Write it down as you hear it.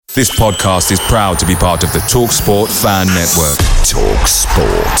This podcast is proud to be part of the TalkSport Fan Network.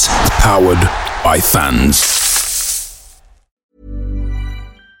 TalkSport. Powered by fans.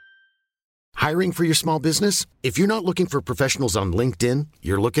 Hiring for your small business? If you're not looking for professionals on LinkedIn,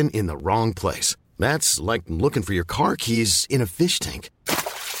 you're looking in the wrong place. That's like looking for your car keys in a fish tank.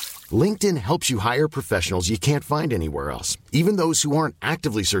 LinkedIn helps you hire professionals you can't find anywhere else, even those who aren't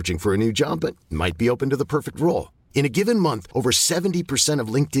actively searching for a new job but might be open to the perfect role. In a given month, over 70% of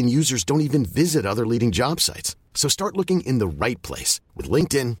LinkedIn users don't even visit other leading job sites. So start looking in the right place. With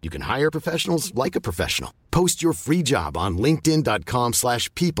LinkedIn, you can hire professionals like a professional. Post your free job on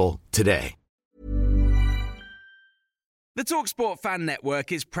linkedin.com/people today. The TalkSport Fan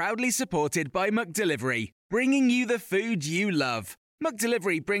Network is proudly supported by McDelivery, bringing you the food you love.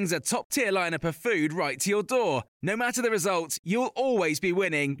 McDelivery brings a top-tier lineup of food right to your door. No matter the result, you'll always be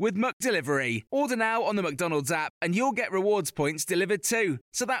winning with McDelivery. Order now on the McDonald's app and you'll get rewards points delivered too.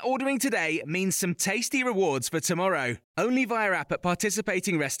 So that ordering today means some tasty rewards for tomorrow. Only via app at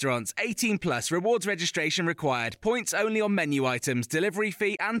participating restaurants. 18 plus. Rewards registration required. Points only on menu items. Delivery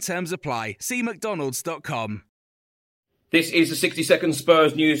fee and terms apply. See mcdonalds.com. This is the 60-second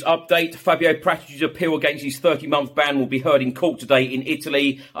Spurs news update. Fabio Paratici's appeal against his 30-month ban will be heard in court today in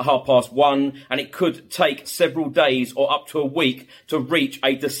Italy at 1:30, and it could take several days or up to a week to reach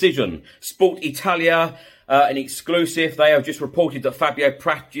a decision. Sport Italia, an exclusive, they have just reported that Fabio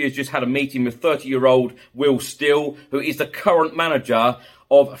Paratici has just had a meeting with 30-year-old Will Still, who is the current manager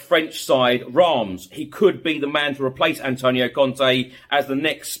of French side Reims. He could be the man to replace Antonio Conte as the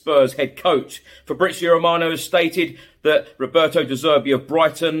next Spurs head coach. Fabrizio Romano has stated that Roberto Zerbi of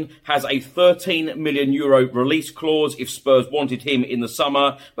Brighton has a €13 million release clause if Spurs wanted him in the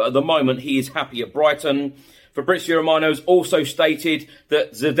summer, but at the moment he is happy at Brighton. Fabrizio Romano has also stated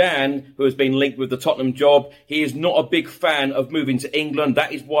that Zidane, who has been linked with the Tottenham job, he is not a big fan of moving to England.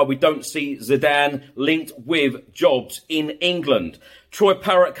 That is why we don't see Zidane linked with jobs in England. Troy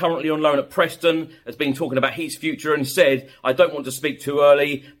Parrott, currently on loan at Preston, has been talking about his future and said, "I don't want to speak too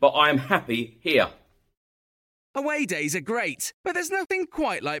early, but I am happy here." Away days are great, but there's nothing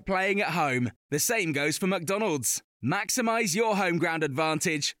quite like playing at home. The same goes for McDonald's. Maximise your home ground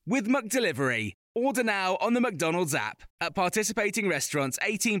advantage with McDelivery. Order now on the McDonald's app. At participating restaurants,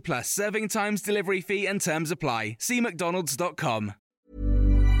 18 plus, serving times, delivery fee and terms apply. See mcdonalds.com.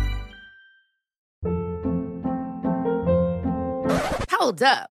 Hold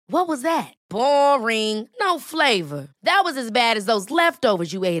up. What was that? Boring. No flavor. That was as bad as those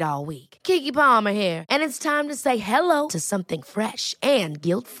leftovers you ate all week. Keke Palmer here, and it's time to say hello to something fresh and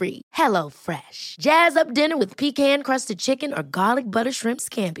guilt-free. Hello Fresh. Jazz up dinner with pecan-crusted chicken or garlic butter shrimp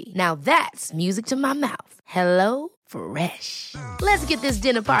scampi. Now that's music to my mouth. Hello Fresh. Let's get this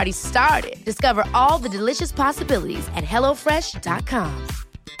dinner party started. Discover all the delicious possibilities at hellofresh.com.